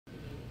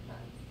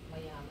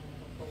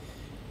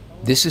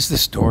This is the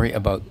story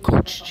about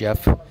Coach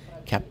Jeff,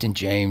 Captain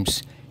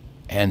James,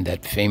 and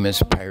that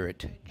famous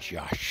pirate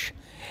Josh.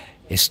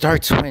 It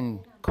starts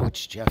when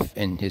Coach Jeff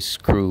and his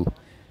crew,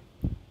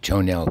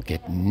 Jonelle,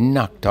 get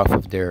knocked off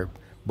of their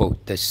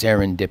boat, the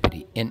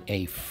Serendipity, in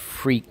a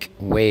freak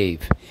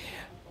wave.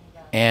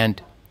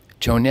 And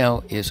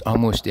Jonelle is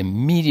almost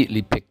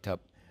immediately picked up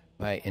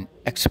by an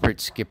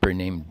expert skipper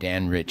named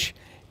Dan Rich.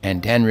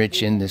 And Dan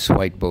Rich in this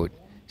white boat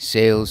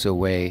sails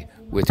away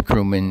with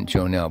crewman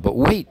Jonelle. But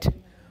wait,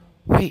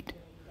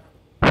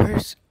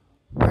 where's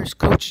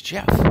Coach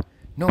Jeff?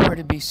 Nowhere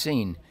to be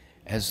seen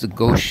as the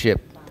ghost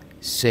ship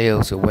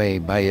sails away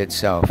by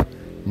itself.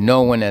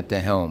 No one at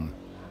the helm,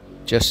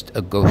 just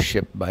a ghost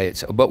ship by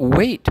itself. But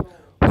wait,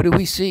 what do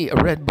we see? A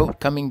red boat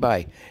coming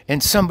by,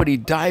 and somebody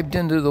dived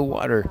into the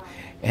water,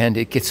 and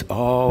it gets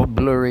all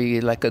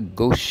blurry like a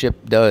ghost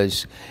ship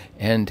does,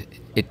 and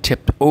it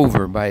tipped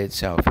over by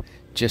itself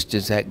just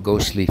as that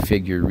ghostly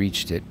figure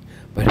reached it.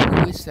 But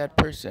who is that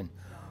person?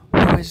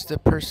 Who is the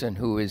person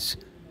who is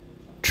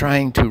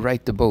trying to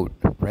right the boat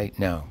right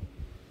now?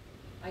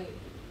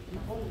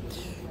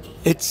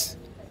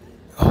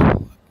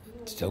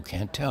 Still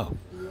can't tell.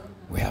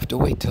 We have to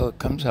wait till it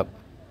comes up.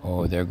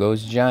 Oh, there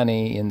goes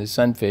Johnny in the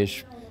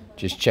sunfish,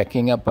 just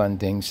checking up on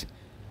things.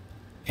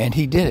 And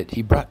he did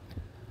it.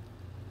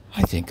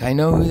 I think I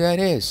know who that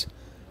is.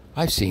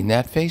 I've seen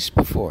that face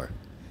before.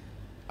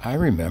 I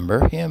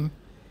remember him.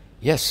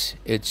 Yes,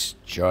 it's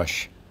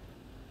Josh,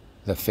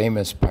 the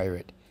famous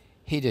pirate.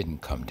 He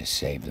didn't come to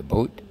save the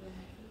boat.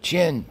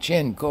 Jen,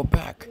 go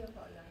back.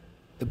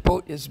 The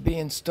boat is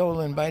being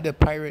stolen by the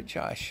pirate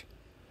Josh.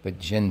 But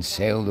Jen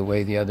sailed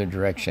away the other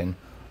direction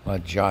while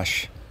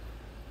Josh,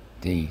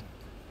 the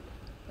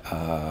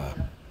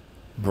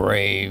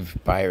brave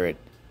pirate,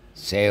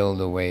 sailed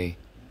away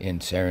in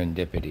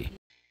Serendipity.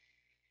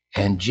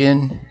 And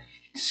Jen,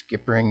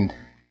 skippering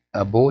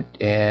a boat,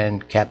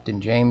 and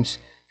Captain James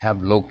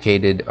have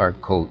located our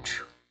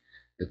coach.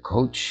 The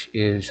coach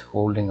is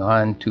holding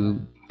on to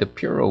the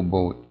Puro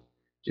boat,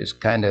 just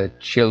kind of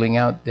chilling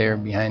out there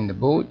behind the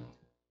boat,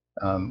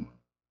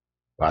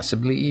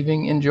 possibly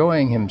even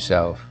enjoying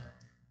himself,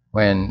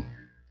 when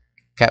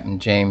Captain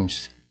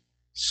James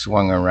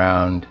swung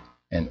around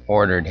and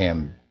ordered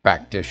him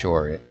back to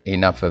shore.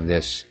 Enough of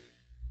this.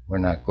 We're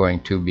not going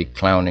to be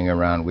clowning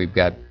around. We've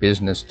got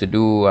business to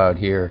do out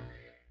here.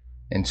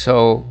 And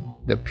so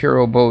the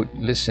Puro boat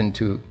listened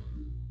to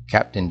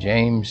Captain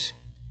James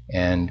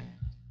and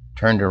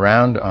turned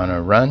around on a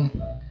run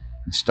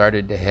and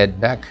started to head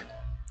back,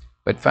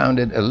 but found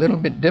it a little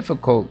bit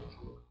difficult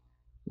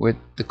with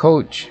the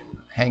coach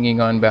hanging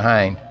on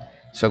behind.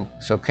 So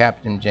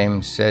Captain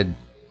James said,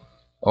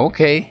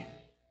 "Okay,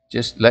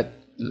 just let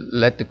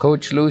the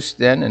coach loose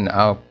then, and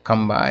I'll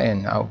come by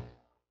and I'll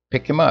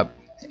pick him up."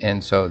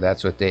 And so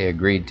that's what they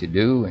agreed to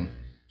do, and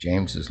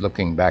James is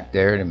looking back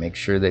there to make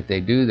sure that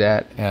they do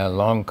that.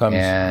 Along comes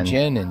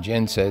Jen, and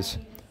Jen says,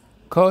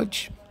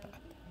 "Coach,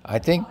 I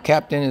think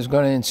Captain is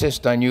going to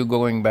insist on you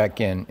going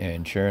back in."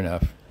 And sure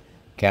enough,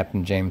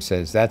 Captain James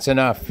says, "That's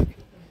enough.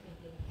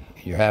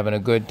 You're having a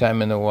good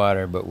time in the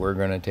water, but we're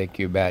going to take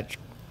you back,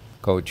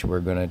 Coach. We're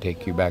going to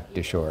take you back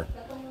to shore."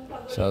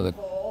 So the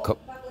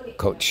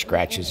coach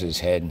scratches his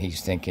head, and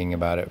he's thinking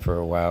about it for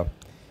a while.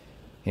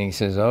 And he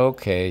says,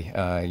 "Okay,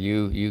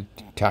 you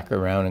tuck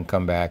around and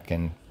come back,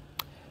 and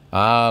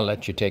I'll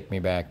let you take me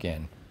back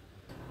in."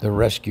 The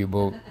rescue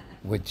boat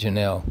with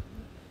Jonelle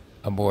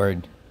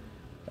aboard,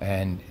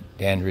 and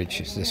Dan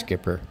Rich is the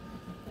skipper,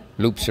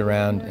 loops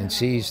around and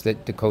sees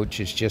that the coach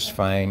is just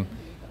fine,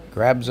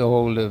 grabs a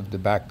hold of the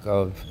back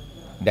of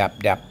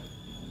Dap,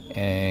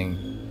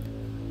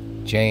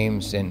 and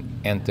James and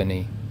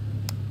Anthony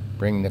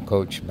bring the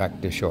coach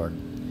back to shore,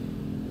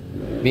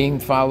 being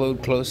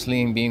followed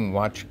closely and being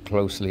watched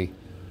closely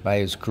by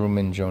his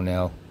crewman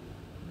Jonelle,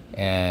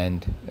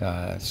 and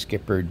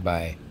skippered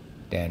by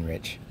Dan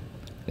Rich.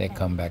 They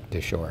come back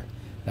to shore.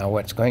 Now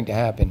what's going to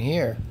happen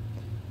here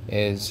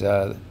is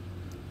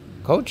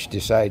Coach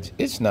decides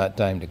it's not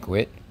time to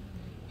quit.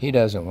 He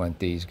doesn't want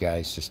these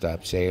guys to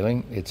stop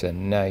sailing. It's a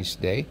nice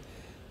day,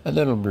 a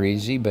little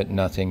breezy, but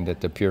nothing that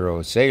the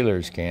Puro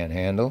sailors can't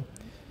handle.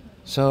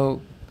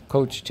 So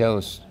Coach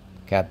tells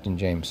Captain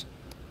James,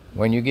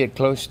 "When you get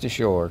close to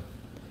shore,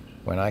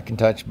 when I can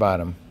touch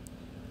bottom,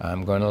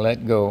 I'm going to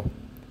let go.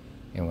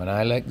 And when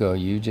I let go,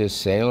 you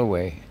just sail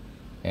away,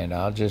 and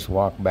I'll just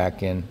walk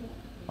back in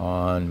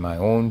on my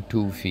own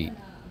 2 feet."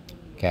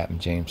 Captain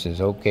James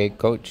says, "Okay,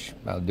 Coach,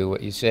 I'll do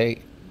what you say."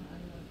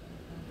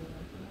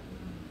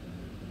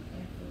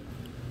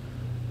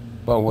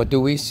 But what do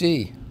we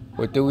see?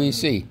 What do we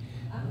see?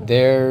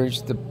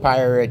 There's the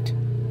pirate,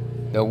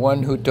 the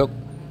one who took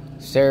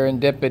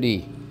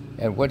Serendipity.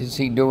 And what is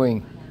he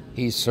doing?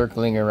 He's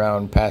circling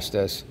around past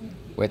us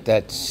with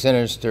that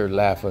sinister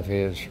laugh of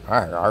his.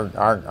 Arg, arg,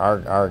 arg,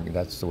 arg, arg.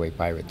 That's the way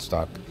pirates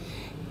talk.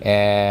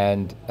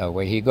 And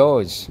away he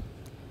goes.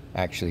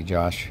 Actually,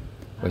 Josh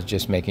was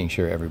just making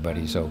sure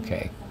everybody's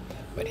okay.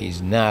 But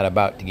he's not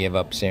about to give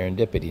up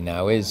Serendipity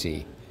now, is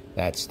he?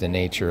 That's the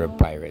nature of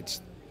pirates.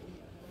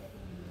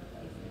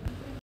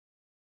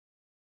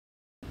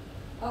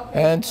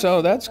 And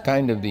so that's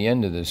kind of the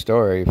end of the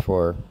story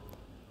for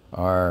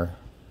our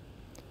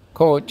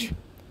coach,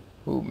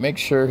 who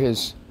makes sure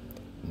his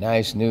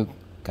nice new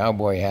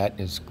cowboy hat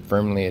is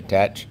firmly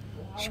attached,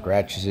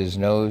 scratches his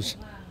nose,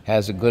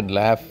 has a good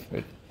laugh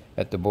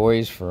at the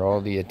boys for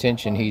all the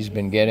attention he's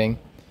been getting,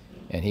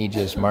 and he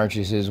just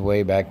marches his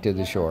way back to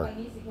the shore.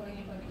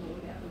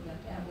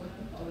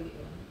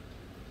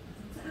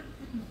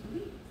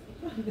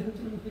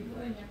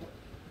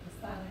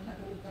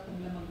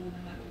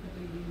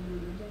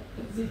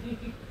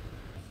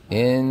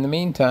 In the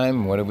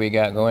meantime, what have we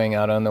got going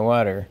out on the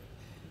water?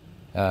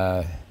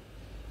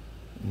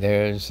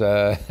 There's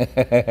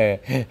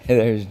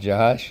there's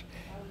Josh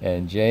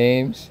and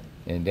James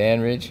and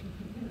Danridge.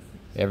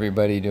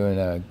 Everybody doing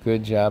a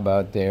good job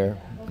out there.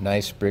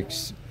 Nice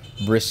brisk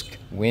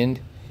wind.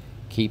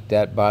 Keep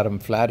that bottom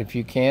flat if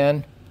you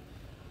can.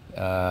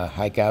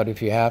 Hike out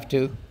if you have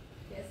to.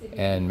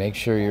 And make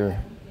sure your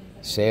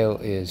sail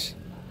is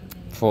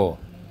full.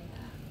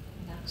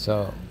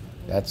 So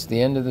that's the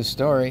end of the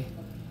story.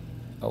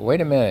 Oh,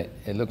 wait a minute.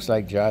 It looks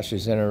like Josh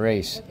is in a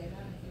race.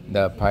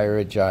 The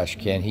pirate Josh,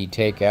 can he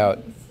take out,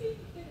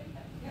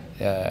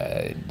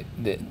 I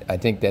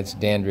think that's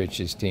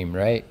Dandridge's team,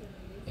 right?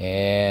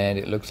 And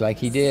it looks like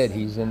he did.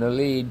 He's in the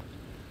lead.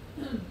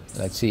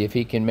 Let's see if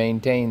he can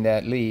maintain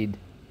that lead.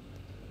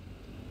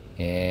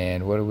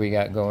 And what do we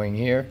got going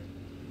here?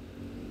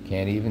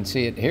 Can't even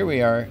see it. Here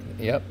we are.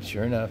 Yep,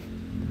 sure enough.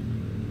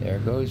 There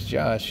goes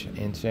Josh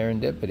in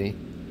serendipity.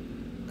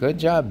 Good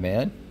job,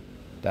 man.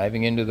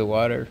 Diving into the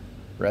water,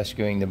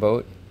 rescuing the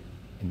boat,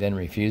 and then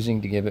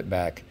refusing to give it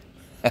back.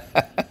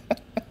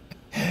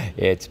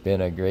 It's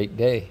been a great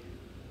day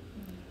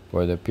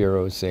for the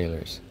Puro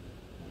sailors,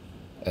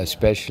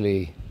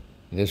 especially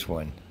this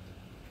one.